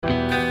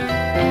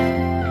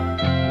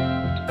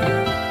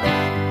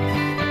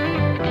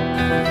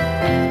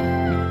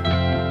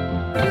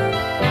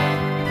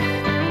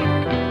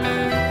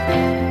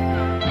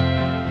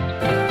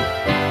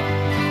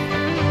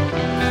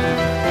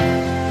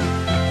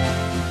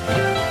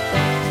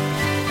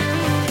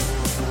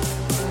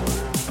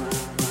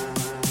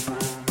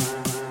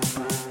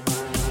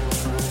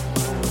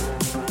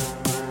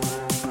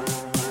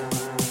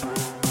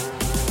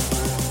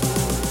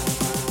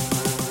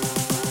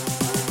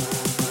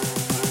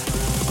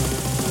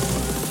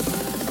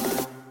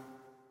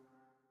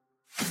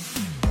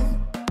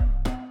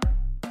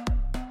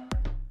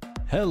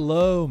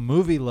Hello,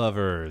 movie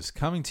lovers.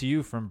 Coming to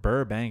you from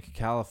Burbank,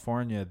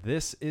 California.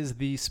 This is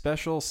the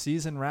special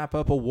season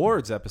wrap-up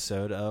awards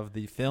episode of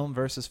the Film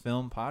versus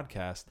Film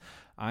podcast.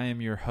 I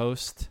am your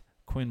host,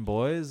 Quinn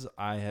Boys.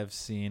 I have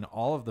seen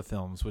all of the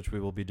films which we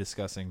will be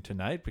discussing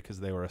tonight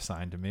because they were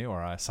assigned to me, or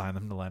I assigned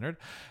them to Leonard.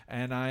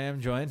 And I am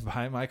joined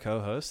by my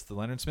co-host,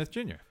 Leonard Smith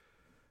Jr.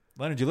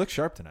 Leonard, you look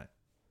sharp tonight.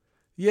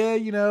 Yeah,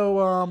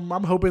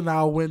 I'm hoping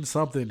I'll win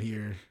something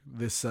here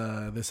this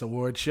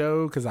award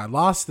show because I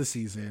lost the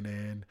season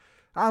and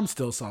I'm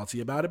still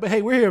salty about it. But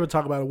hey, we're here to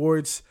talk about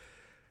awards,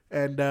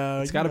 and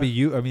it's got to be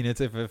you. I mean, it's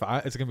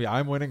gonna be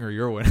I'm winning or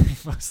you're winning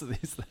most of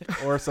these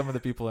things, or some of the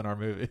people in our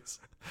movies.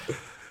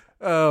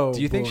 Oh,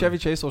 do you think Chevy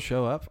Chase will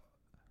show up?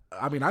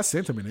 I mean, I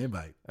sent him an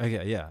invite.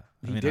 Okay, yeah.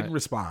 He didn't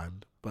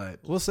respond, but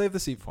we'll save the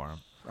seat for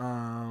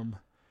him.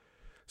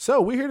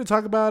 So we're here to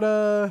talk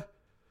about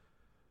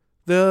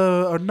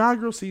the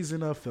inaugural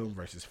season of Film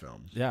versus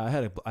Film. Yeah, I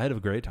had a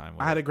great time.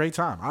 I had a great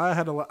time. I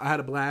had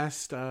a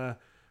blast.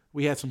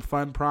 We had some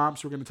fun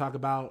prompts. We're going to talk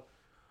about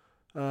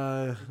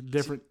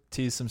different.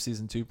 Tease some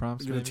season 2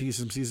 prompts. We're going to tease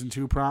some season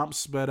 2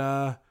 prompts, but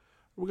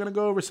we're going to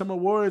go over some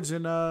awards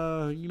and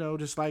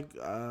just like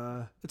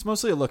it's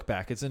mostly a look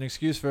back. It's an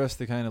excuse for us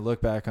to kind of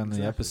look back on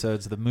the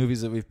episodes, the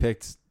movies that we've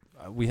picked.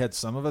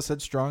 Some of us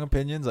had strong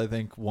opinions. I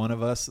think one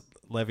of us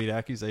levied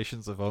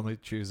accusations of only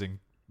choosing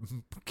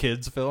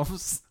kids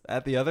films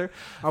at the other.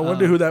 I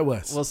wonder who that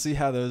was. We'll see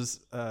how those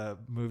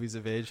movies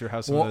have aged, or how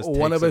some of those takes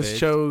one of us have aged.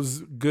 chose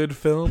good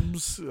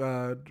films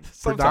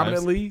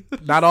predominantly,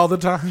 not all the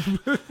time.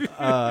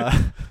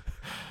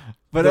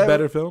 But the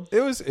better film.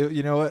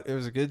 You know what? It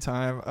was a good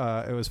time.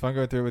 It was fun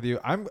going through it with you.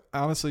 I'm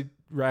honestly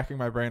racking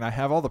my brain. I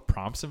have all the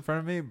prompts in front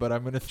of me, but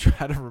I'm going to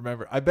try to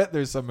remember. I bet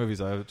there's some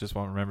movies I just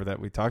won't remember that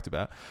we talked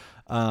about.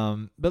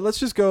 But let's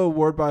just go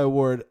award by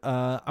award.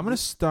 I'm going to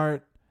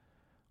start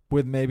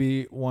with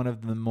maybe one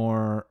of the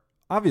more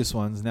obvious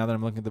ones now that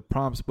I'm looking at the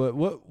prompts. But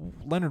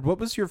Leonard, what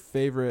was your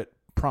favorite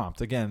prompt?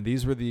 Again,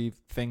 these were the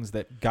things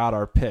that got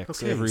our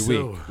picks every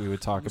week. We would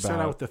talk about. Start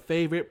out with the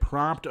favorite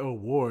prompt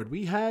award.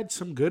 We had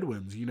some good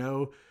ones.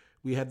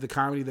 We had the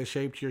comedy that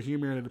shaped your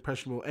humor at an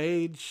impressionable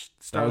age.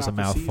 That was a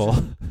mouthful.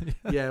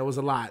 Yeah, it was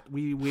a lot.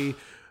 We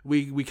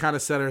kind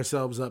of set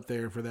ourselves up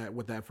there for that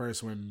with that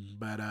first one,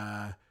 but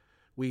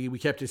we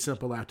kept it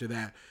simple after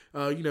that.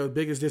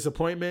 Biggest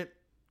disappointment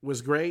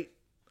was great.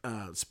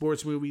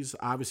 Sports movies,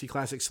 obviously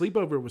classic.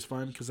 Sleepover was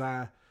fun because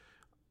I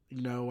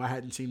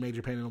hadn't seen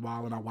Major Payne in a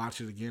while, and I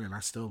watched it again, and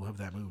I still love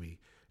that movie.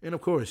 And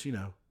of course,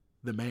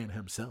 the man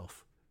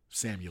himself,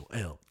 Samuel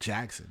L.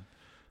 Jackson.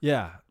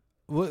 Yeah.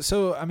 Well,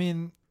 so I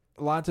mean,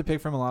 a lot to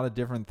pick from, a lot of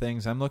different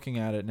things. I'm looking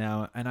at it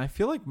now, and I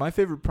feel like my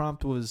favorite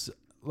prompt was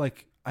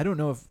like, I don't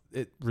know if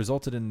it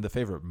resulted in the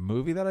favorite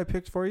movie that I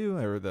picked for you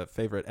or the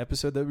favorite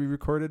episode that we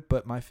recorded,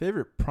 but my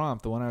favorite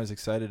prompt, the one I was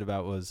excited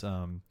about, was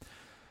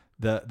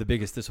the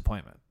biggest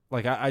disappointment.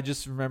 Like I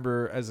just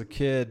remember as a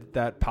kid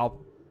that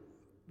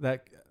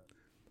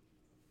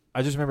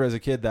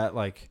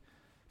like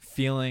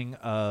feeling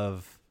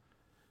of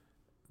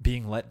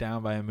being let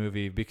down by a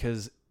movie,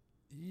 because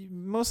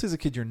mostly as a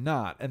kid you're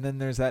not, and then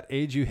there's that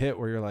age you hit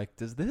where you're like,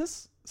 does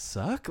this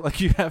suck?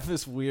 Like you have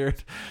this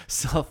weird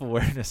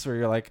self-awareness where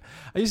you're like,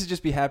 I used to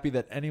just be happy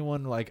that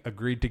anyone like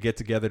agreed to get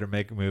together to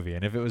make a movie,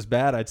 and if it was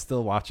bad I'd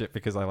still watch it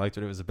because I liked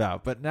what it was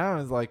about. But now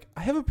it's like,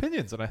 I have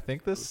opinions and I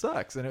think this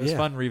sucks, and it was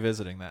fun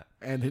revisiting that.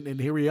 And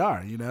here we are,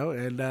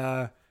 and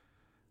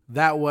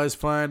that was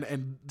fun.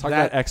 And talk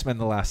about X-Men: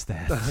 The Last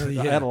Stand.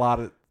 I had a lot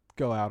of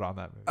go out on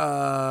that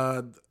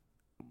movie.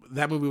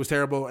 That movie was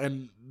terrible,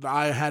 and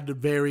I had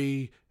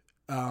very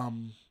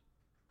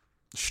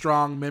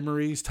strong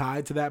memories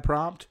tied to that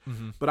prompt.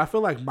 Mm-hmm. But I feel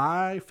like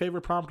my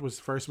favorite prompt was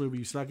the first movie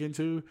you snuck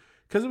into,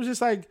 because it was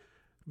just like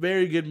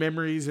very good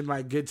memories and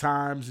like good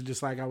times, and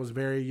just like I was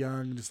very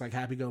young, just like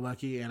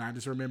happy-go-lucky, and I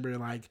just remember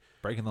like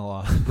breaking the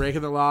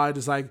law,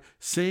 just like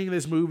seeing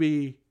this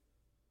movie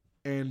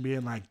and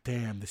being like,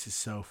 damn, this is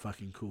so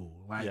fucking cool.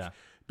 Like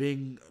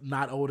being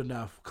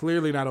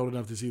clearly not old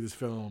enough to see this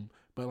film,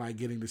 but like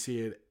getting to see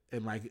it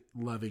and like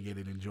loving it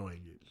and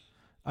enjoying it.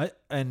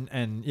 And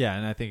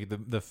I think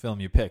the film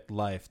you picked,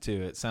 Life,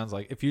 too. It sounds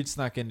like if you'd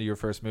snuck into your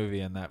first movie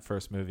and that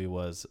first movie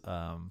was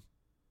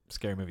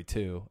Scary Movie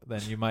 2,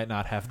 then you might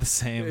not have the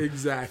same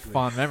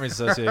fond memories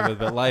associated with it.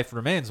 But Life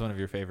remains one of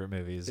your favorite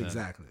movies.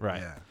 Exactly.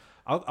 Right. Yeah.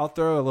 I'll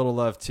throw a little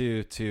love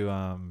too to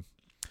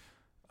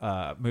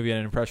Movie at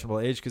an Impressionable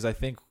Age, because I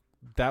think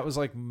that was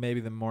like maybe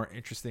the more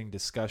interesting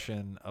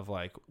discussion of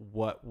like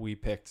what we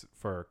picked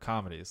for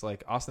comedies.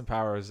 Like Austin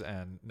Powers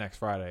and Next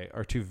Friday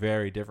are two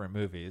very different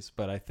movies,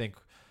 but I think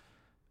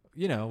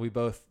we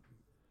both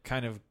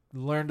kind of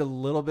learned a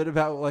little bit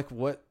about like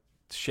what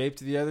shaped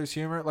the other's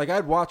humor. Like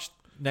I'd watch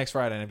Next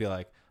Friday and I'd be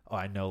like, oh,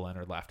 I know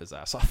Leonard laughed his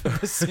ass off.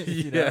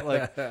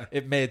 Like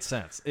it made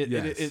sense.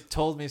 It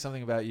told me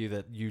something about you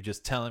that you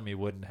just telling me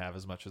wouldn't have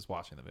as much as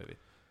watching the movie.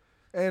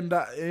 And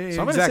so I'm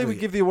going to say we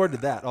give the award to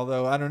that,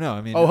 although I don't know.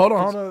 I mean, hold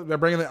on. They're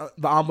bringing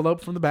the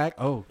envelope from the back.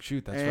 Oh,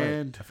 shoot, that's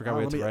right. I forgot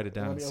we had to write it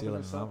down and seal it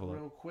in an envelope.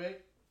 Real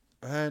quick.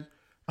 And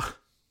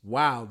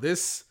wow,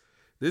 this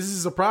This is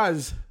a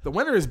surprise. The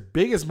winner is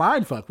Biggest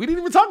Mindfuck. We didn't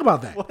even talk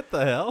about that. What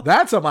the hell?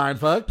 That's a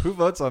mindfuck. Who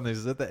votes on these?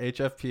 Is it the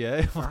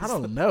HFPA? I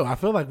don't know. I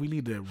feel like we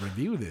need to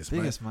review this.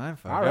 Biggest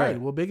mindfuck. All right.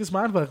 Well, Biggest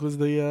Mindfuck was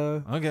the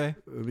Okay. I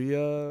don't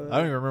even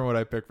remember what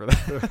I picked for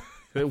that.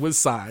 it was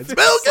Signs.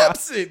 Mel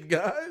Gibson,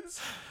 guys.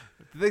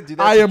 Did they do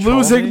that I to am troll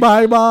losing me?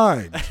 my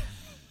mind.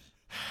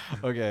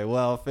 Okay,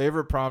 well,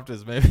 favorite prompt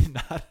is maybe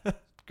not a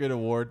good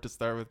award to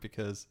start with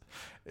because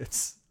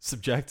it's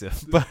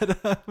subjective.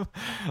 But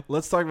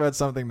let's talk about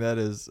something that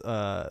is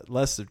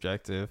less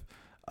subjective.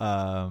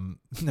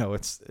 No,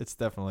 it's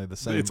definitely the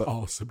same. It's but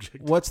all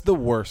subjective. what's the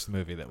worst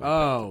movie that we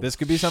Oh, picked? This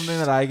could be something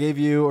that I gave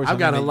you or I've something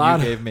got a that lot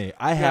you of- gave me.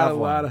 I Got have a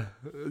one. lot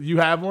of. You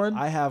have one?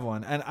 I have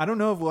one. And I don't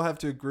know if we'll have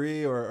to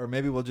agree or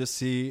maybe we'll just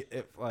see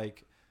if,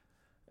 like,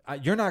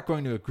 you're not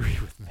going to agree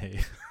with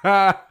me.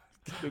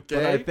 Okay.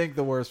 But I think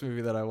the worst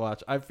movie that I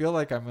watched, I feel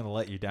like I'm going to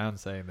let you down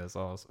saying this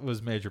also,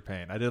 was Major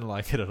Pain. I didn't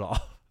like it at all.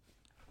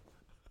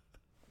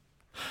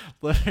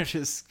 Leonard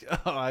just,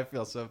 I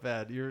feel so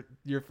bad.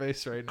 Your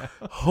face right now.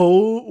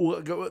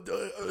 What?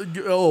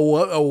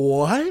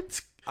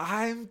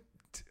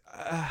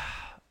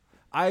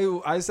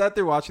 I sat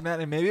there watching that,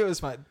 and maybe it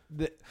was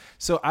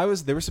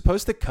they were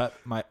supposed to cut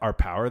our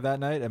power that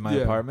night at my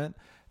apartment,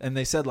 and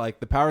they said like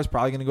the power is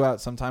probably going to go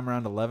out sometime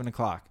around 11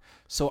 o'clock.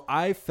 So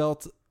I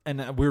felt,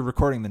 and we were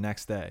recording the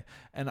next day,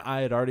 and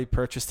I had already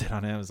purchased it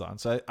on Amazon.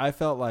 So I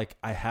felt like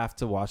I have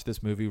to watch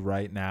this movie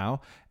right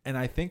now. And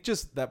I think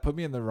just that put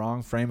me in the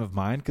wrong frame of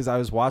mind because I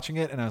was watching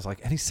it and I was like,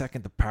 any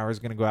second the power is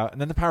going to go out.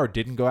 And then the power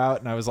didn't go out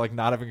and I was like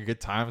not having a good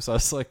time. So I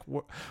was like,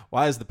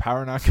 why is the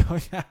power not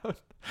going out?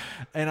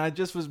 And I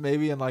just was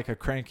maybe in like a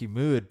cranky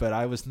mood, but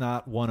I was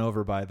not won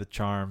over by the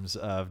charms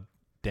of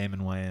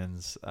Damon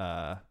Wayans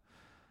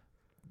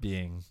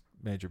being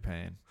Major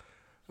Pain.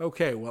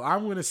 Okay, well,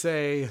 I'm going to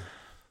say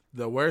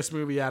the worst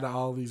movie out of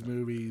all these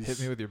movies.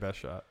 Hit me with your best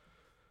shot.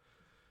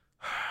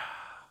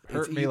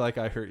 Hurt me like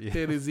I hurt you.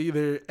 It is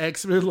either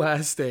X-Men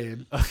Last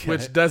Stand, Okay.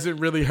 which doesn't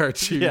really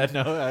hurt you. Yeah,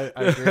 no, I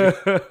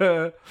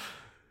agree.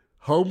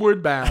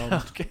 Homeward Bound,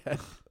 Okay.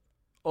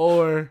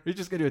 or You're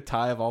just going to do a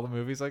tie of all the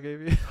movies I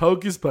gave you?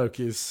 Hocus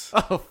Pocus,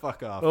 Oh,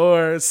 fuck off.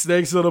 or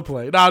Snakes on a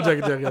Plane. No, I'm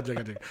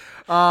joking.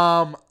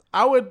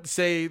 I would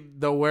say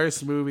the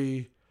worst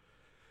movie.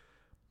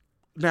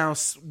 Now,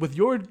 with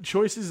your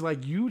choices,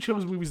 like you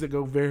chose movies that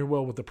go very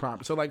well with the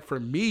prompt. So, like for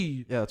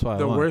me, Yeah, that's why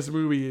the I won. worst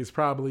movie is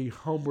probably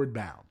Homeward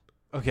Bound.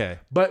 Okay.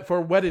 But for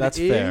what That's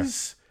it fair.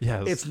 is,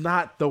 Yes. it's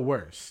not the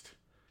worst.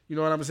 You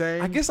know what I'm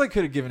saying? I guess I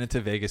could have given it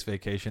to Vegas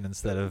Vacation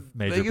instead of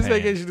Major Vegas Pain.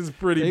 Vacation is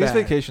pretty Vegas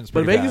bad. Vacation's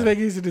But pretty Vegas bad.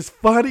 Vacation is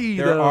funny,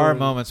 There though. are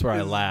moments where I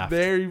It's laughed.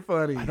 Very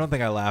funny. I don't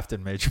think I laughed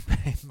in Major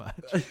Pain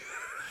much.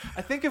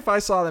 I think if I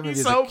saw that movie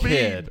He's as so a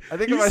kid, mean. I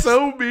think if I He's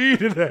so mean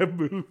in that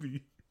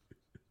movie.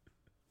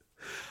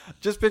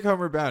 just pick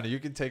Homer Bound, you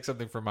can take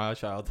something from my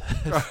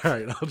childhood. All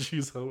right, I'll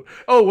choose Homer.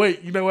 Oh,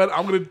 wait. You know what?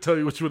 I'm going to tell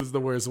you which one is the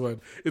worst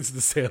one. It's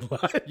The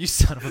Sandlot. You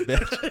son of a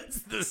bitch!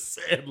 It's The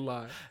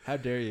Sandlot. How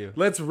dare you?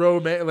 Let's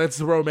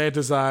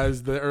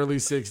romanticize the early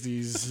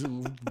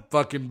 60s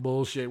fucking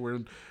bullshit where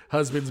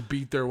husbands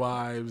beat their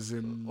wives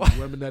and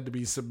women had to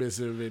be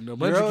submissive and a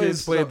bunch of always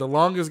kids played the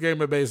longest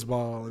game of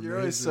baseball. in You're the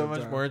always history so of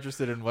much time. more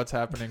interested in what's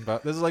happening.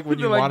 But this is like when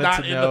you They're, like, wanted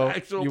not to in the know.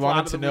 actual You plot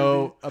wanted of to the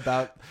know movie.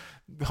 about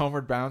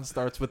Homeward Bound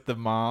starts with the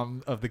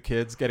mom of the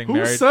kids getting Whose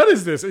married. son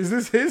is this? Is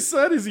this his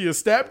son? Is he a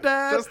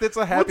stepdad? Just, it's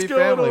a happy What's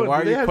going family. on? Why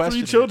Do are they you have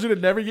questioning? 3 children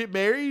and never get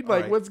married?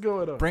 Like, right. what's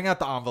going on? Bring out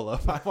the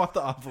envelope. I want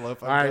the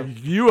envelope. All right,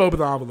 you open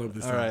the envelope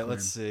this All time. right,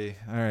 let's see.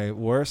 All right,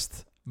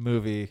 worst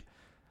movie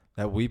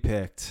that we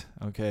picked.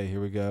 Okay,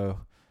 here we go.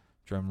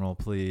 Drum roll,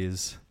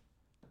 please.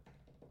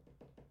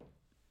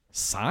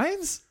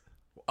 Signs?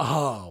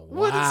 Oh, wow.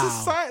 What is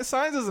this?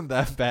 Signs isn't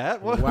that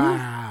bad. What,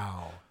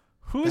 Wow.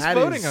 who's That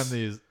voting is- on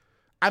these?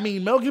 I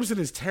mean, Mel Gibson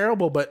is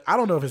terrible, but I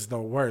don't know if it's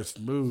the worst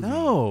movie.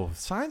 No,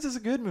 Signs is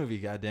a good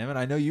movie. Goddammit.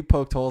 I know you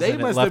poked holes They in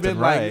it must left have been and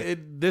like,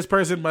 right. this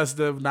person must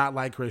have not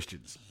liked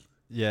Christians.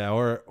 Yeah,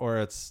 or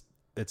it's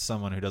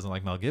someone who doesn't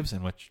like Mel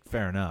Gibson, which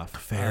fair enough.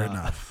 Fair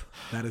enough.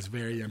 That is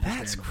very understandable.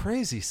 That's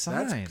crazy.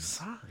 Signs. That's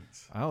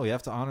Signs. Oh, we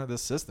have to honor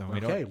this system. We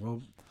Okay, don't.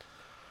 well,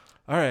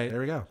 All right. there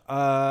we go.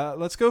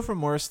 Let's go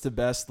from worst to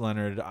best,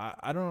 Leonard.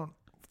 I don't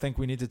think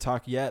we need to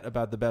talk yet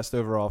about the best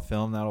overall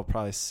film. That'll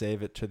probably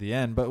save it to the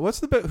end. But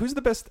who's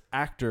the best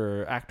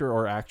actor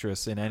or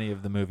actress in any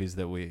of the movies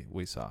that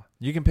we saw?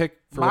 You can pick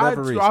for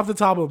whatever reason. Off the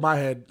top of my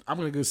head, I'm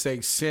going to go say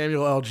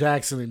Samuel L.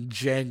 Jackson and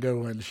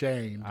Django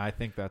Unchained. I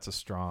think that's a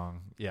strong.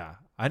 Yeah,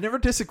 I never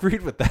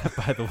disagreed with that.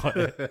 By the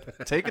way,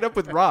 take it up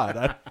with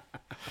Rod.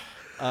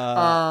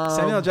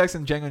 Samuel L.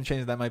 Jackson, Django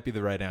Unchained. That might be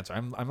the right answer.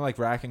 I'm like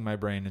racking my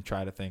brain and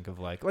try to think of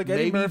like Eddie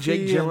Maybe Murphy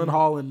Jake and-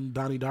 Gyllenhaal and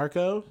Donnie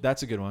Darko.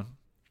 That's a good one.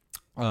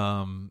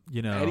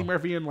 Eddie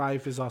Murphy in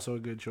Life is also a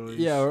good choice.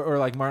 Yeah, or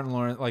like Martin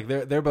Lawrence, like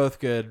they're both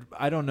good.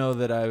 I don't know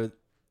that I would.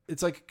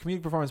 It's like a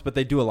comedic performance, but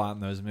they do a lot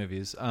in those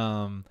movies.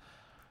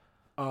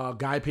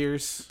 Guy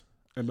Pearce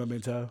and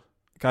Memento.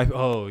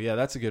 Oh yeah,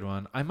 that's a good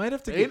one. I might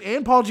have to get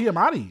And Paul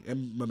Giamatti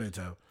in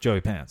Memento.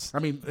 Joey Pants. I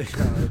mean,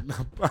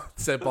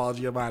 said Paul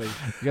Giamatti.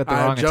 You got the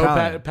wrong Joe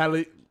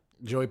Italian.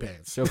 Joey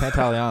Pants. Joe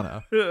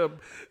Pantoliano.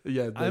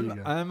 Yeah, there you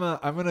go. I'm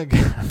gonna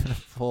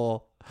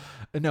pull.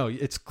 No,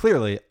 it's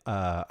clearly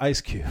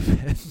Ice Cube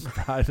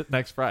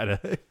next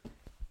Friday.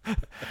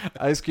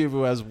 Ice Cube,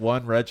 who has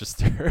one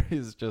register,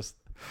 he's just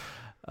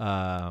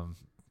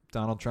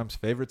Donald Trump's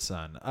favorite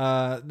son.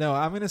 No,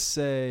 I'm gonna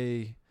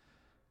say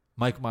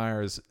Mike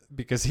Myers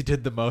because he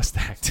did the most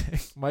acting.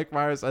 Mike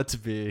Myers had to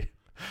be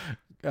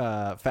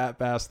Fat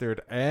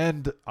Bastard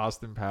and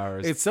Austin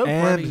Powers. It's so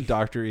and funny.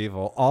 Dr.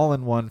 Evil all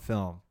in one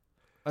film.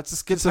 That's a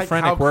It's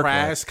schizophrenic like how work.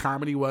 crass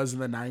comedy was in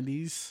the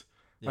 90s.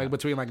 Yeah. Like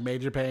between like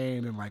Major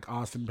Payne and like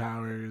Austin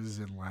Powers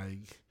and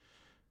like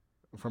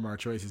from our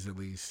choices at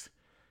least.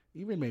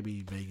 Even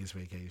maybe Vegas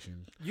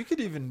Vacation. You could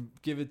even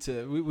give it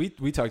to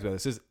we talked about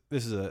this.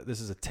 This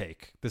is a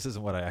take. This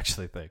isn't what I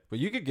actually think. But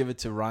you could give it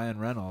to Ryan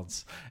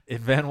Reynolds in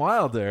Van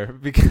Wilder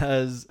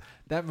because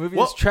that movie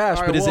is trash.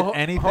 All right, but is it hold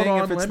anything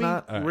on, if it's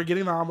not? All We're right.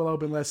 getting the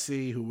envelope and let's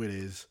see who it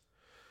is.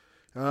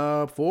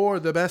 For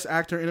the best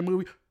actor in a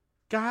movie.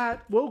 God,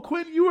 well,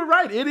 Quentin, you were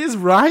right. It is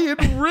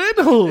Ryan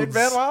Reynolds. In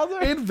Van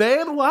Wilder? In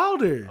Van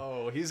Wilder.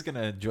 Oh, he's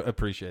gonna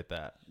appreciate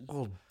that.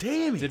 Oh,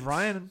 damn it.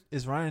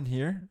 Is Ryan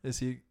here? Is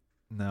he?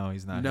 No,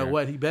 he's not. You know here.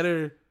 what? He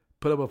better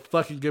put up a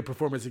fucking good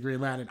performance in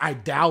Green Lantern. I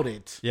doubt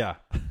it. Yeah,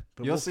 But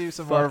you'll we'll see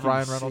some more of fucking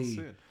Ryan Reynolds see.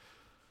 soon.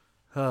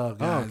 Oh,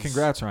 guys. Oh,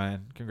 congrats,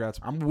 Ryan! Congrats.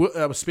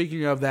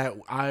 Speaking of that,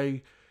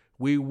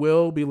 we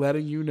will be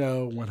letting you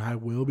know when I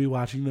will be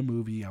watching the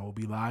movie. I will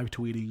be live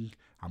tweeting.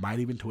 I might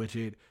even Twitch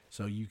it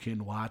so you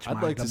can watch. I'd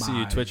my like to see you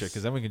demise. Twitch it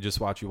because then we can just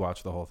watch you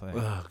watch the whole thing.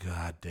 Oh,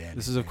 God damn.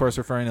 This is, of course,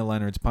 referring to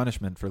Leonard's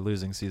punishment for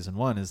losing season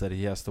 1 is that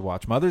he has to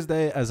watch Mother's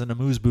Day as an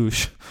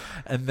amuse-bouche.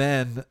 And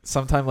then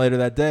sometime later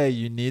that day,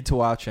 you need to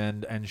watch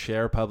and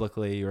share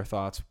publicly your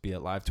thoughts, be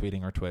it live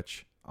tweeting or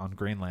Twitch, on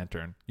Green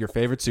Lantern, your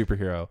favorite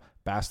superhero,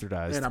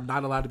 bastardized. And I'm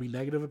not allowed to be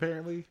negative,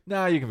 apparently.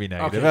 No, you can be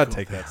negative. Okay, I'll cool.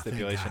 take that Thank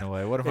stipulation God.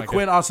 away. What am And I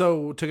Quinn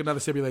also took another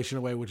stipulation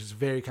away, which is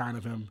very kind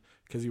of him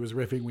because he was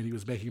riffing when he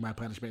was making my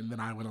punishment, and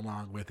then I went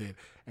along with it.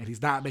 And he's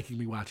not making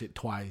me watch it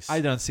twice. I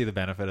don't see the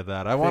benefit of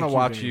that. I want to you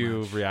watch very you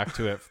much. react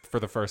to it for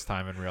the first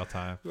time in real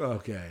time.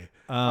 Okay.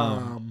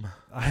 I'm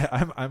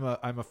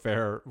a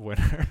fair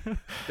winner.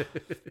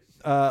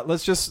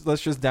 Let's just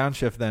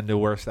downshift then to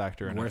worst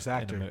actor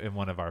in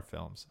one of our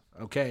films.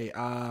 Okay.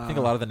 I think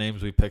a lot of the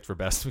names we picked for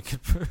best we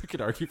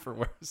could argue for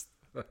worst.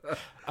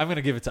 I'm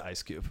gonna give it to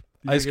Ice Cube.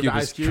 Ice Cube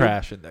is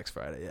trash in Next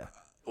Friday. Yeah.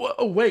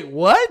 Oh, wait,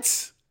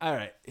 what? All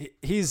right,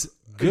 he's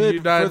good. He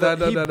builds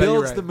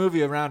right. the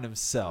movie around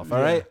himself. All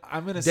Yeah. right,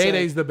 I'm gonna Day say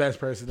Day's the best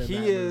person in that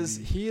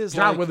movie. He is.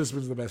 John like,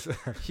 Witherspoon's the best.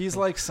 He's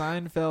like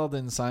Seinfeld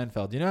in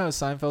Seinfeld. You know how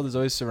Seinfeld is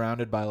always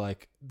surrounded by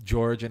like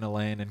George and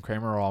Elaine and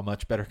Kramer are all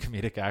much better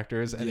comedic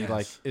actors, and he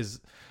like is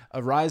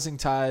a rising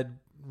tide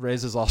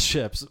raises all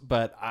ships.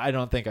 But I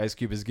don't think Ice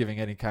Cube is giving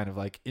any kind of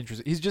like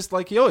interest. He's just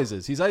like he always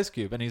is. He's Ice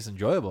Cube and he's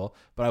enjoyable,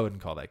 but I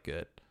wouldn't call that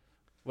good.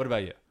 What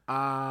about you?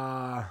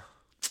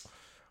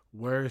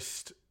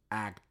 Worst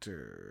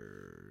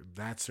actor.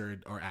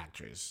 Or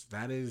actress.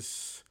 That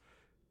is.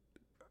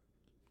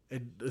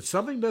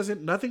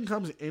 Nothing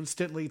comes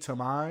instantly to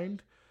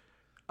mind.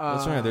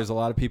 That's right. There's a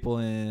lot of people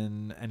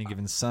in Any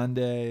Given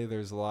Sunday.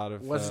 There's a lot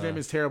of what's his name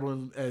is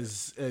terrible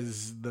as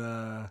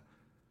the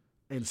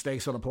in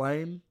Snakes on a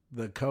Plane.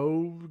 The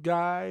Cove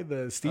guy,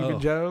 the Stephen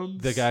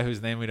Jones, the guy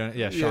whose name we don't.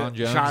 Yeah, Sean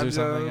Jones Sean or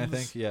something. Jones. I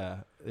think.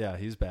 Yeah,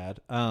 he's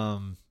bad.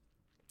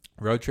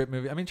 Road trip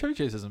movie. I mean, Chevy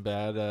Chase isn't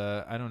bad.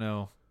 I don't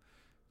know.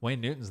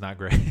 Wayne Newton's not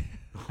great.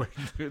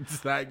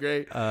 It's not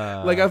great.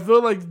 Like I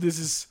feel like this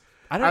is.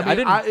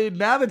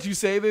 Now that you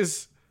say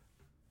this,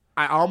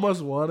 I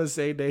almost want to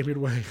say David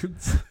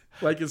Wayans.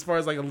 Like as far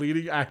as like a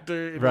leading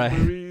actor in the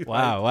movie.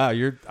 Wow.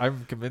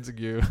 I'm convincing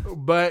you.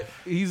 But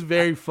he's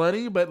very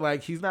funny, but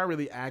like he's not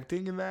really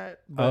acting in that.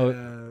 But,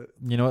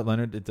 you know what,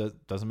 Leonard?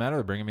 It doesn't matter.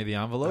 They're bringing me the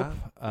envelope.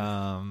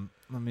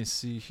 Let me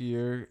see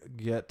here.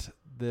 Get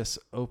this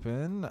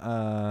open.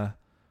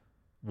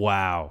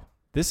 Wow.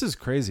 This is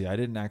crazy. I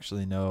didn't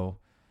actually know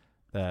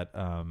that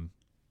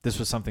this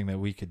was something that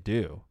we could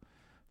do.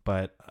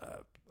 But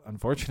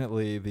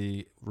unfortunately,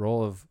 the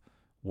role of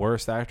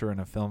worst actor in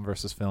a film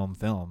versus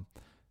film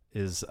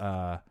is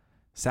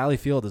Sally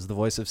Field is the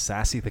voice of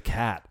Sassy the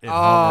cat in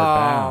Homeward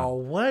Bound. Oh,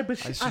 what? But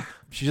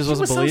she just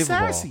wasn't was believable.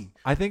 So sassy.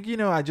 I think,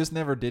 I just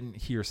never didn't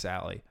hear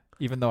Sally,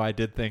 even though I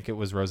did think it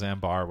was Roseanne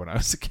Barr when I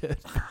was a kid.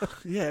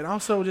 Yeah, and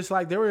also just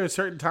like there were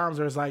certain times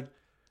where it's like,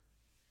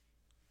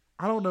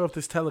 I don't know if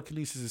this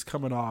telekinesis is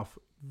coming off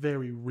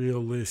very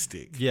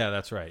realistic. Yeah,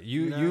 that's right.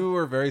 You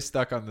were very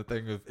stuck on the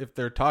thing of if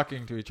they're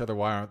talking to each other,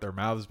 why aren't their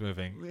mouths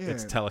moving? Yeah.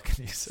 It's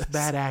telekinesis. It's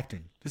bad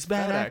acting. It's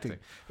bad acting.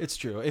 It's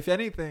true. If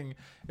anything,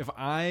 if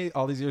I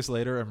all these years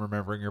later am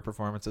remembering your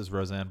performance as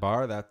Roseanne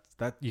Barr, that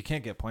you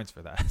can't get points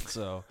for that.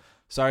 So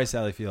sorry,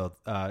 Sally Field.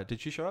 Did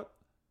she show up?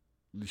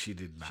 She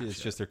did not. It's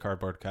just her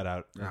cardboard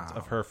cutout of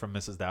Oh. her from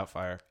Mrs.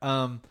 Doubtfire.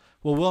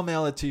 Well, we'll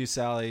mail it to you,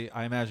 Sally.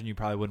 I imagine you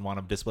probably wouldn't want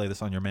to display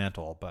this on your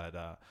mantle,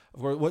 but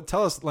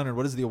tell us, Leonard,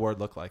 what does the award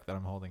look like that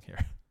I'm holding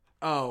here?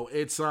 Oh,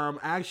 it's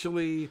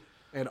actually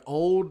an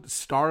old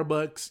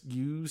Starbucks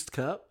used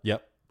cup.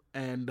 Yep.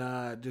 and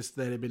just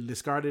that had been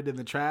discarded in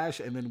the trash,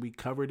 and then we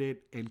covered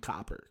it in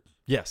copper.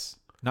 Yes,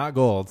 not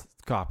gold,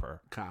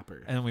 copper.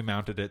 Copper. And we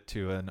mounted it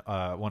to an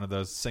one of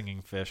those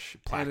singing fish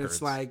placards. And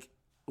it's like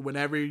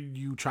whenever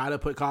you try to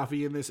put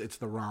coffee in this, it's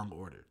the wrong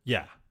order.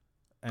 Yeah.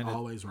 And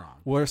always wrong.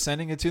 We're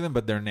sending it to them,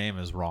 but their name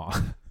is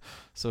wrong.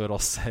 So it'll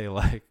say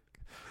like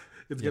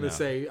it's gonna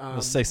say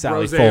it'll say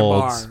Sally Roseanne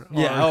Folds. Barr,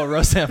 yeah,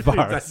 Roseanne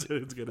Barr. That's what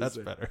it's gonna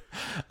say. Better.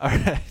 All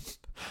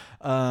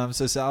right.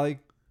 So Sally,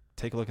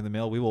 take a look in the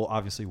mail. We will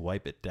obviously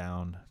wipe it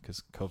down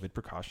because COVID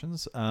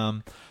precautions.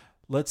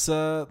 Let's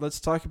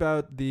talk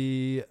about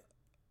the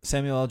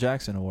Samuel L.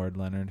 Jackson Award,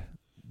 Leonard.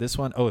 This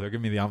one, they're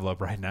giving me the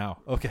envelope right now.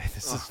 Okay,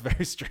 this is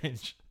very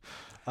strange.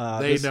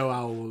 They know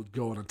I will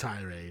go on a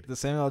tirade. The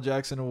Samuel L.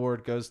 Jackson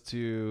Award goes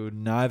to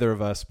neither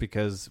of us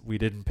because we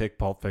didn't pick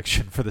Pulp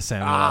Fiction for the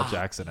Samuel L.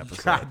 Jackson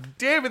episode. God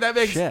damn it, that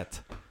makes shit.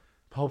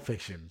 Pulp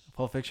Fiction.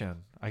 Pulp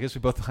Fiction. I guess we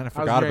both kind of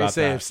I was forgot going to about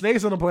say, that. if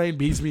Snakes on a Plane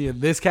beats me in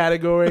this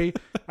category,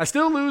 I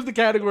still lose the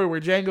category where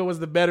Django was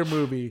the better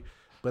movie,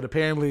 but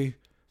apparently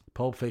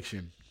Pulp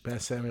Fiction,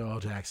 best Samuel L.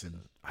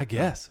 Jackson. I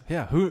guess.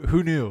 Yeah.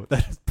 Who knew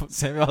that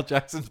Samuel L.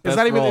 Jackson's best It's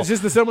not even. role It's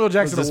just the Samuel L.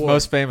 Jackson was this award.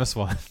 most famous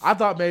one. I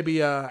thought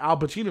maybe Al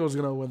Pacino was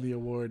going to win the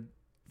award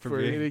for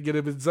being- he didn't get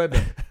it in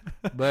Sunday,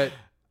 but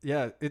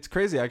Yeah, it's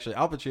crazy actually.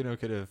 Al Pacino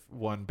could have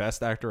won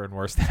Best Actor and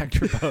Worst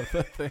Actor both,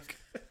 I think.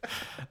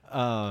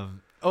 Al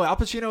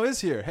Pacino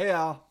is here. Hey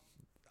Al.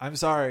 I'm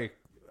sorry.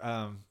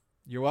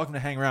 You're welcome to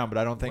hang around, but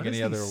I don't think what any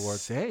does other he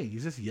awards. say?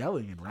 He's just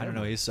yelling and I don't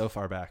know. He's so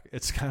far back.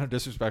 It's kind of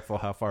disrespectful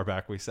how far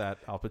back we sat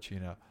Al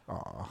Pacino.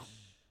 Aw.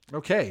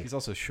 Okay. He's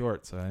also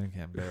short, so I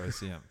can barely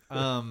see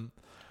him.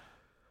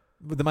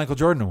 With the Michael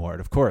Jordan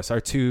Award, of course,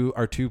 the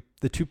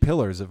two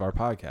pillars of our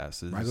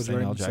podcast is Michael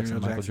Samuel L. Jordan, Jackson Samuel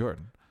and Michael Jackson.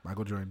 Jordan.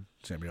 Michael Jordan,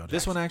 Samuel L. Jackson.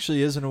 This one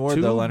actually is an award,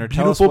 Two though, Leonard.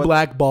 Tell us beautiful what,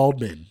 black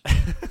bald men.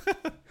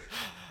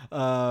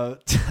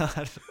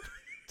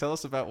 tell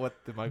us about what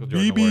the Michael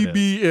Jordan Award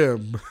is.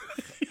 BBBM.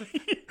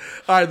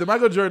 All right, the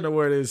Michael Jordan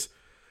Award is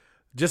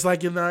just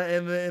like in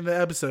the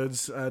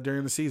episodes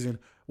during the season.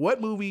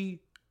 What movie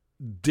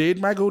did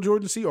Michael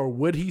Jordan see, or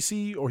would he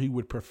see, or he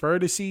would prefer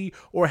to see,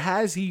 or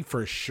has he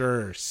for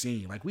sure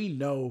seen? Like, we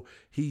know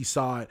he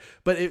saw it,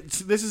 but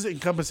this is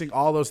encompassing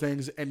all those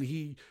things, and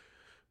he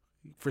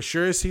for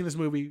sure has seen this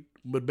movie,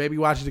 would maybe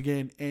watch it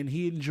again, and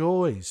he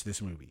enjoys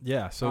this movie.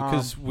 Yeah, so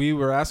because we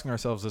were asking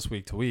ourselves this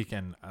week to week,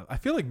 and I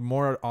feel like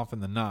more often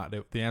than not,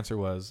 the answer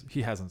was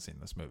he hasn't seen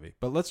this movie.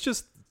 But let's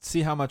just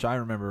see how much I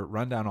remember,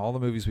 run down all the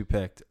movies we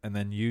picked, and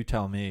then you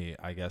tell me,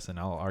 I guess, and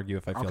I'll argue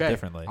if I feel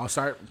differently. I'll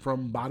start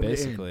from bottom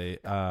Basically,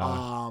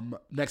 to end.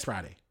 Next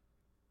Friday.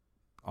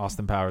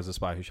 Austin Powers, The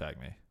Spy Who Shagged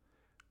Me.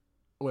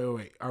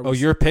 Wait.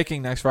 You're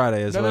picking Next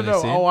Friday as No. what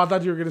he's seen? Oh, I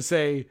thought you were going to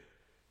say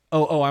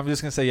I'm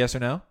just going to say yes or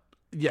no?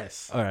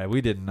 yes. All right, we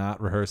did not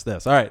rehearse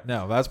this. All right,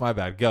 no, that's my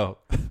bad. Go.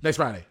 Next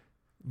Friday.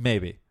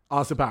 Maybe.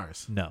 Austin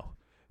Powers. No.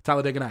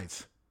 Talladega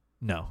Nights.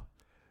 No.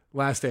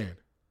 Last Stand.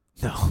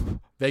 No.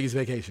 Vegas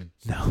Vacation.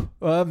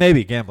 No.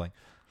 Maybe. Gambling.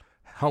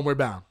 Homeward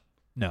Bound.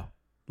 No.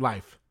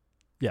 Life.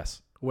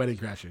 Yes. Wedding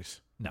Crashers.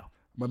 No.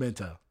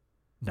 Memento.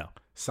 No.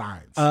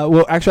 Signs.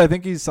 Well, actually, I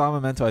think he saw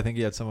Memento. I think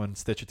he had someone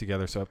stitch it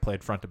together so it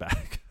played front to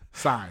back.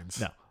 Signs.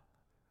 No.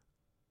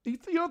 You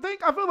don't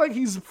think? I feel like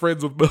he's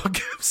friends with Mel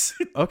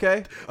Gibson.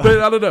 Okay. But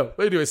I don't know.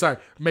 Anyway, sorry.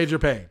 Major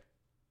Pain.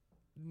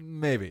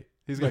 Maybe.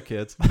 He's got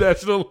kids.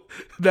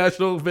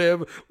 National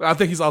Van. I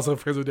think he's also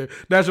friends with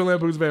Dave. National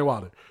Lampoon's Van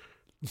Wilder.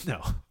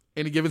 No.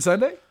 Any Given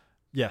Sunday?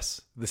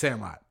 Yes. The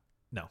Sandlot.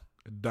 No.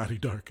 Donnie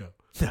Darko.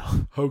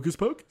 No. Hocus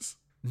Pocus.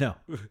 No.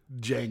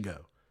 Django.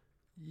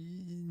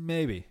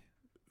 Maybe.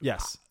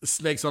 Yes.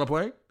 Snakes on a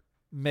Plane?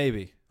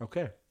 Maybe.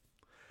 Okay.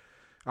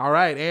 All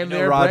right. And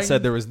Rod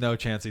said there was no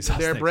chance he saw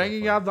they're Snakes on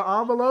bringing the out the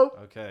envelope,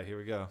 Plane. Okay, here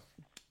we go.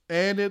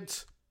 and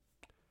it's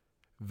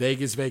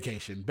Vegas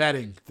Vacation.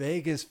 Betting.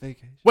 Vegas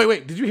Vacation.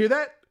 Wait. Did you hear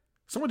that?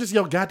 Someone just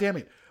yelled, "God damn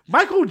it.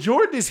 Michael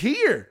Jordan is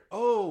here."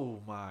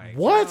 Oh, my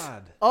What?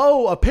 God.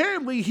 Oh,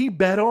 apparently he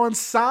bet on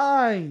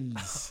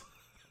Signs.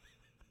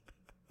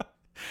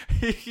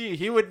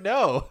 he would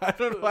know. I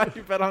don't know why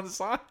you bet on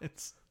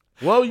signs.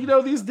 Well,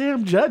 these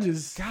damn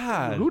judges.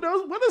 God. Who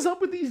knows what is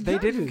up with these They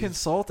judges? didn't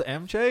consult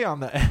MJ on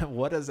the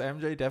what does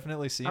MJ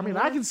definitely see? I mean,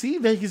 I can see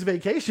Vegas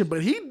Vacation,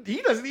 but he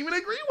doesn't even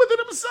agree with it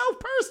himself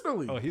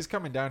personally. Oh, he's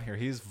coming down here.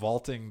 He's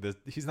vaulting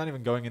he's not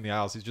even going in the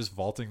aisles. He's just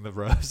vaulting the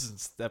rows and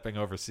stepping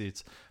over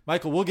seats.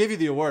 Michael, we'll give you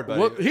the award, buddy.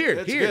 Well, here,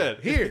 It's good.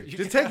 here. You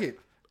Just got- take it.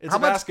 It's How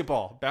a much-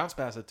 basketball. Bounce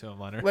pass it to him,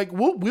 Leonard. Like,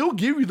 we'll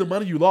give you the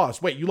money you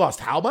lost. Wait, you lost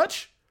how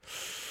much?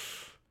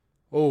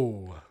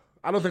 Oh,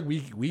 I don't think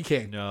we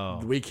can't.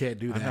 No. We can't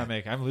do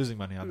that. I'm losing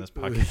money on this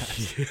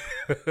podcast.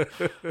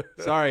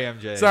 Sorry,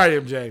 MJ. Sorry,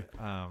 MJ.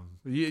 Um,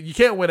 You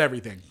can't win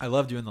everything. I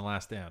loved you in The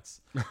Last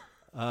Dance.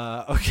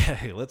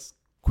 Okay, let's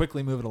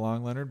quickly move it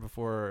along, Leonard,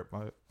 before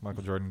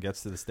Michael Jordan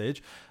gets to the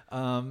stage.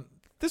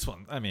 This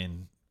one, I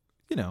mean,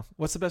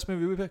 what's the best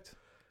movie we picked?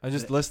 I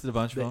just listed a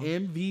bunch The of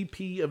them.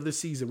 MVP of the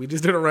season. We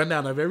just did a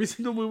rundown of every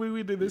single movie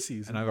we did this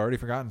season. And I've already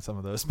forgotten some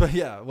of those. But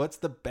yeah, what's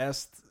the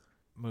best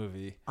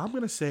movie? I'm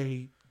going to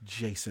say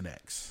Jason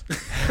X.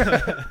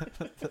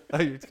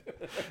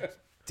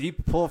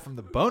 Deep pull from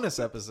the bonus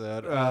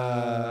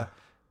episode.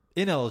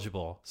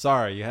 Ineligible.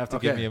 Sorry, you have to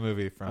give me a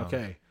movie from.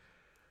 Okay.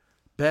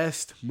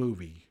 Best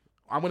movie.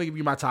 I'm going to give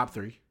you my top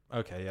 3.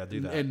 Okay, yeah,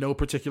 do that. In no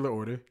particular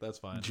order. That's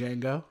fine.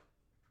 Django.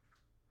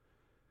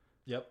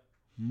 Yep.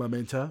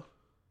 Memento.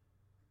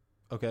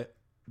 Okay.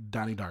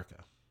 Donnie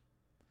Darko.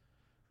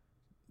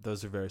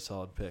 Those are very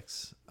solid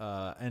picks.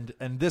 And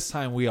this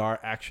time we are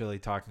actually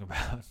talking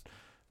about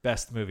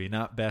best movie,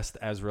 not best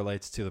as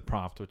relates to the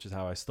prompt, which is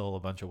how I stole a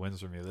bunch of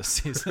wins from you this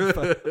season.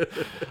 But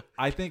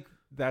I think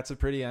that's a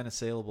pretty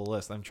unassailable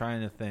list. I'm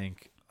trying to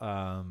think.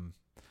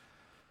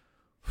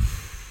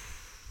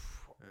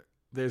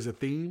 There's a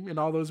theme in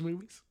all those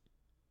movies?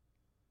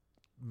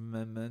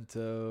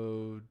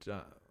 Memento.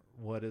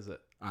 What is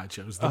it? I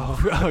chose them.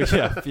 Oh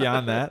yeah.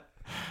 Beyond that,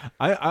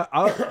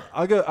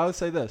 I'll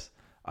say this.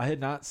 I had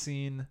not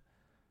seen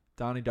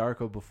Donnie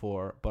Darko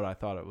before, but I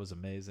thought it was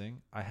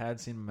amazing. I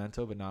had seen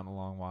Memento, but not in a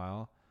long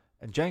while.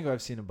 And Django,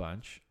 I've seen a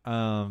bunch.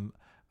 I'm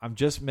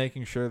just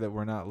making sure that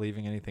we're not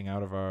leaving anything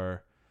out of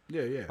our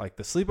like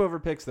the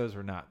sleepover picks. Those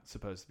were not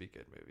supposed to be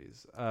good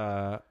movies.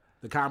 The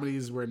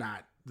comedies were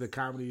not the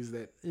comedies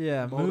that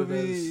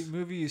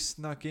movie you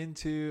snuck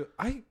into.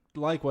 I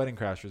like Wedding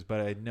Crashers, but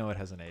I know it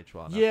hasn't aged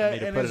well enough yeah, for me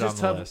to and put it's it on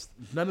just the tough. list.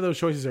 None of those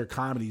choices are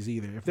comedies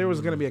either. If there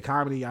was going to be a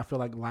comedy, I feel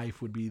like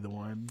Life would be the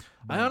one.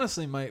 I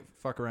honestly might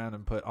fuck around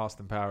and put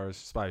Austin Powers,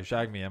 Spy Who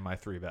Shagged Me in my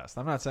 3 best.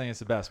 I'm not saying it's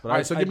the best, but all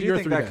right, so give me your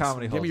think 3 that best.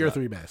 comedy holds Give me your up.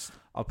 3 best.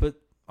 I'll put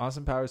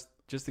Austin Powers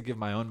just to give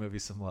my own movie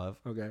some love.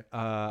 Okay.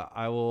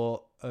 I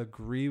will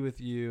agree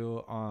with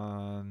you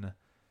on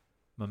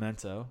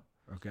Memento.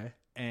 Okay.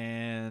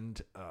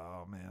 And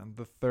oh man,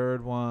 the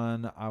third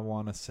one I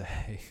want to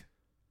say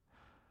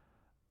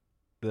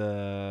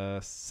The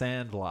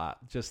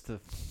Sandlot, just to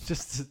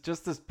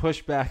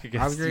push back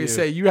against. I was going you. to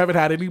say you haven't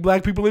had any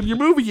black people in your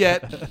movie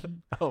yet.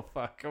 Oh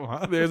fuck, come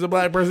on. There's a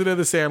black person in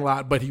The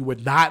Sandlot, but he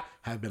would not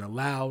have been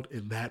allowed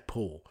in that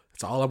pool.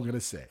 That's all I'm going to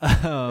say.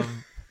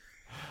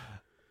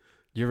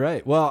 You're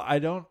right. Well,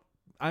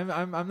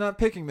 I'm not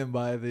picking them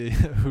by the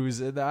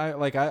who's in.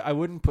 I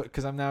wouldn't put,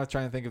 because I'm now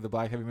trying to think of the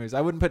black heavy movies.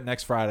 I wouldn't put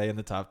Next Friday in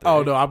the top 3.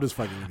 Oh no, I'm just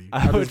fucking with you.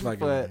 I'm just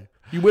fucking with you.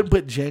 You wouldn't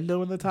put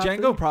Django in the top?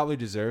 Django 3? probably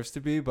deserves to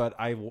be, but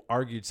I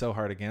argued so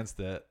hard against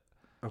it.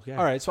 Okay.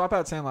 All right, swap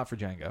out Sandlot for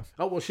Django.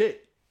 Oh well,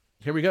 shit.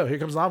 Here we go. Here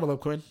comes the envelope,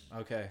 Quinn.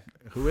 Okay.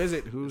 Who is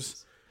it?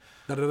 Who's?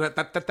 Don't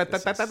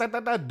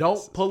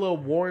pull a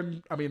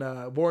Warren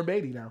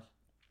Beatty now.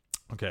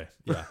 Okay.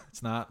 Yeah,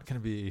 it's not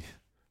gonna be.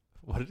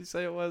 What did he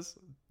say it was?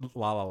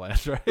 La La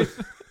Land, right?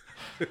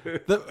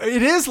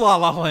 It is La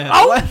La Land.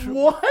 Oh,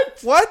 what?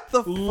 What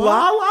the fuck?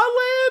 La La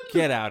Land?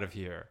 Get out of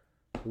here.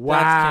 Wow.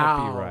 That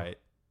can't be right.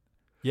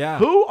 Yeah.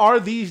 Who are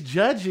these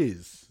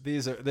judges?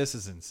 This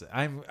is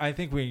insane. I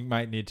think we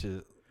might need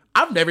to.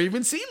 I've never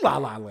even seen La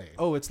La Land.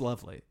 Oh, it's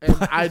lovely. And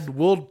I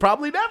will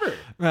probably never.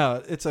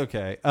 No, it's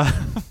okay.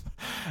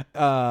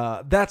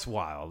 That's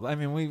wild. I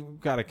mean, we've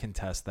got to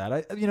contest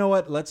that. You know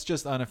what? Let's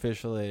just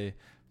unofficially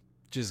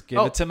just give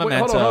it to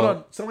Memento. Hold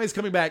on. Somebody's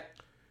coming back.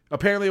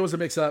 Apparently, it was a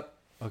mix-up.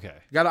 Okay.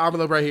 Got an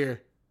envelope right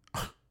here.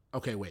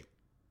 Okay, wait.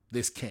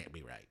 This can't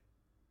be right.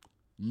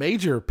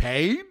 Major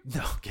Payne?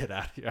 No, get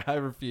out of here. I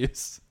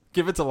refuse.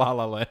 Give it to La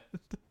La Land.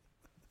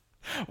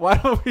 Why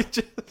don't we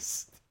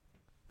just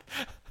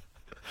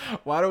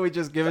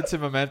give it to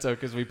Memento,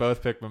 because we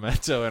both picked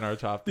Memento in our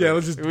top 3. Yeah,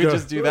 let's just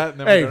just do that, and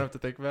then we don't have to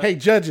think about it. Hey,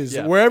 judges,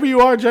 wherever you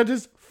are,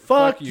 judges,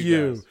 fuck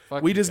you. guys.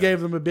 Fuck we you just guys.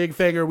 gave them a big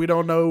finger. We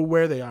don't know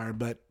where they are,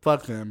 but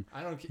fuck them.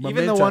 I don't.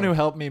 Memento. Even the one who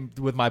helped me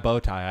with my bow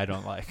tie, I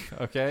don't like.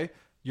 Okay,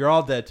 you're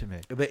all dead to me.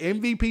 The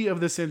MVP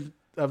of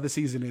the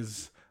season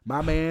is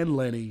my man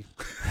Lenny.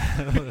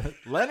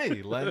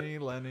 Lenny.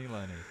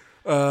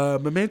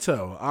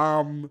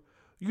 Memento.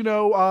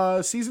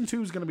 Season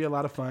 2 is going to be a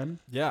lot of fun.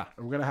 Yeah,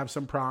 We're going to have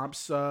some prompts.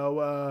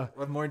 So,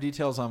 we'll have more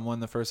details on when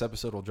the first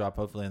episode will drop,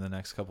 hopefully in the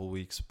next couple of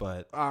weeks.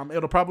 But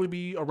it'll probably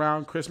be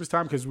around Christmas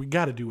time because we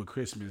got to do a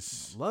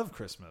Christmas. love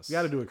Christmas. We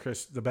got to do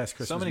the best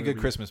Christmas. So many movie.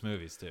 good Christmas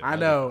movies too. I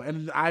know,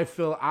 and I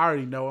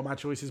already know what my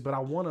choices, but I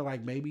want to I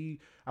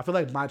feel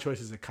like my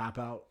choice is a cop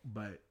out,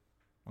 but.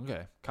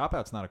 Okay, Cop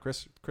Out's not a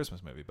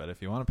Christmas movie, but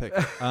if you want to pick,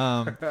 do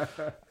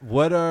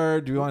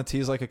we want to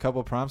tease like a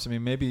couple prompts? I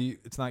mean, maybe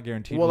it's not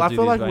guaranteed. Well, I do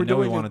feel these, like but we're I know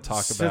doing we want to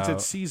talk since about.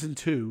 it's season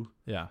 2.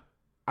 Yeah,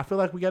 I feel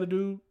like we got to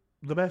do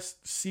the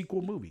best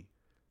sequel movie.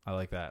 I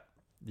like that.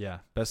 Yeah,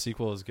 best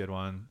sequel is a good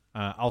one.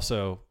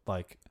 Also,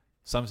 like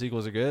some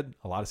sequels are good,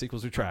 a lot of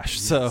sequels are trash.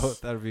 Yes. So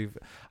that would be.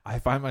 I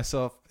find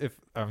myself, if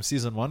I'm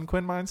season 1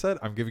 Quinn mindset,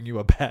 I'm giving you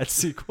a bad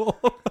sequel.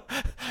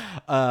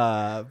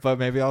 But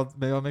maybe I'll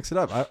mix it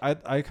up.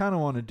 I kind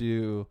of want to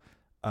do.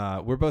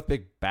 We're both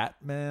big Bat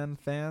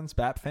fans.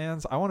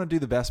 I want to do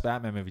the best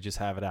Batman movie. Just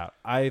have it out.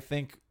 I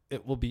think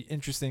it will be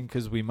interesting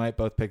because we might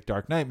both pick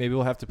Dark Knight. Maybe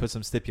we'll have to put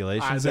some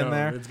stipulations in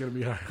there. It's gonna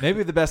be hard.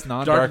 Maybe the best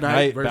non-Dark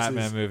Knight versus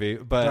Batman movie,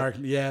 but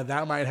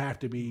that might have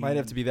to be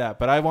that.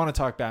 But I want to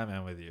talk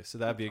Batman with you, so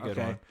that'd be a good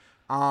one.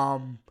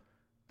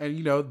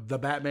 And the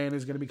Batman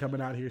is gonna be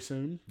coming out here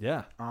soon.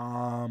 Yeah.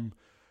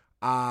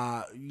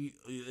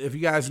 If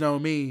you guys know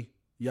me,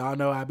 y'all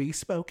know I be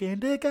smoking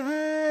the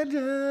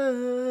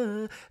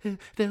ganja,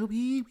 the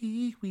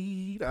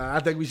weed. I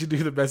think we should do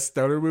the best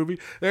stoner movie.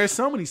 There are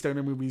so many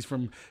stoner movies,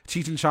 from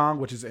Cheech and Chong,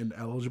 which is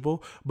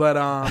ineligible, but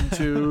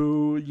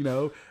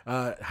to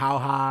How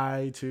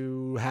High,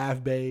 to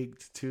Half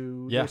Baked,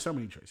 to there's so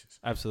many choices.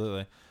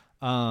 Absolutely.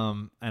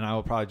 And I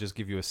will probably just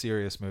give you a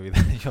serious movie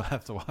that you'll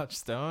have to watch,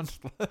 Stone.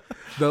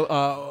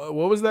 What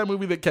was that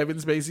movie that Kevin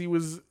Spacey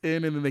was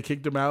in, and then they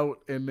kicked him out,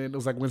 and then it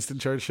was like Winston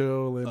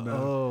Churchill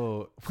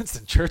and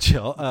Winston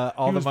Churchill,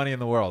 All the Money in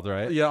the World,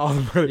 right? Yeah, all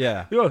the money.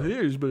 Yeah.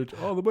 Here's bitch,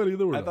 all the money in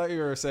the world. I thought you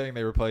were saying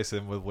they replaced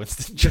him with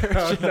Winston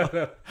Churchill. No.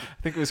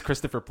 I think it was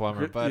Christopher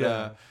Plummer,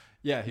 but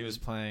he was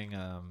playing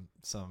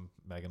some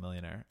mega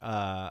millionaire.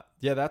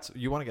 That's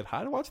you want to get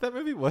high to watch that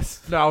movie? What?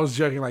 No, I was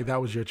joking. Like, that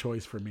was your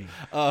choice for me.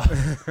 All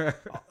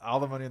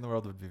the Money in the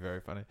World would be very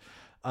funny.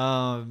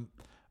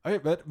 Okay,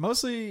 but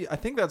mostly I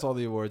think that's all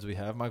the awards we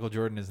have. Michael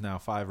Jordan is now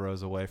 5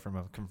 rows away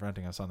from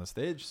confronting us on the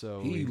stage, so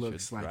he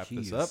looks like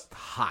he's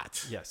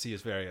hot. Yes, he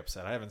is very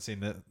upset. I haven't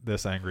seen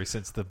this angry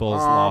since the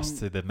Bulls lost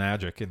to the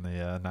Magic in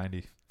the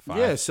 95.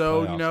 Yeah,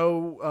 so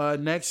playoffs.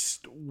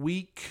 Next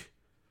week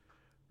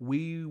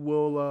we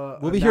will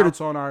we'll be announce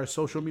on our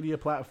social media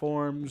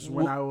platforms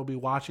when I will be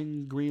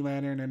watching Green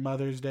Lantern and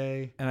Mother's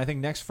Day. And I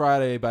think next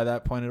Friday, by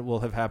that point, it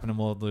will have happened, and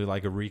we'll do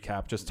like a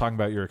recap, just talking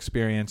about your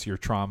experience, your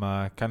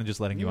trauma, kind of just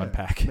letting you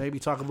unpack. Maybe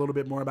talk a little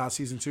bit more about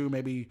season 2.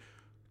 Maybe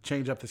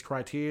change up this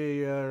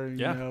criteria.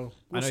 We'll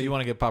I know see. you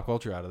want to get pop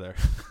culture out of there.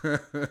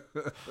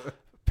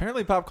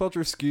 Apparently, pop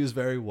culture skews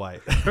very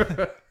white.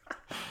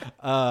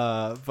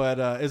 But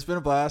it's been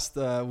a blast.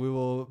 We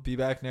will be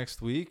back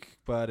next week,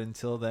 but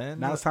until then,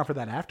 now it's time for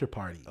that after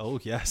party. Oh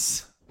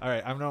yes. All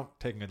right, I'm not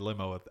taking a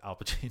limo with Al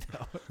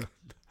Pacino.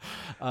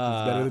 It's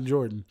better than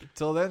Jordan.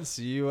 Till then,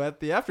 see you at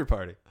the after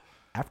party.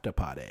 After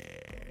party.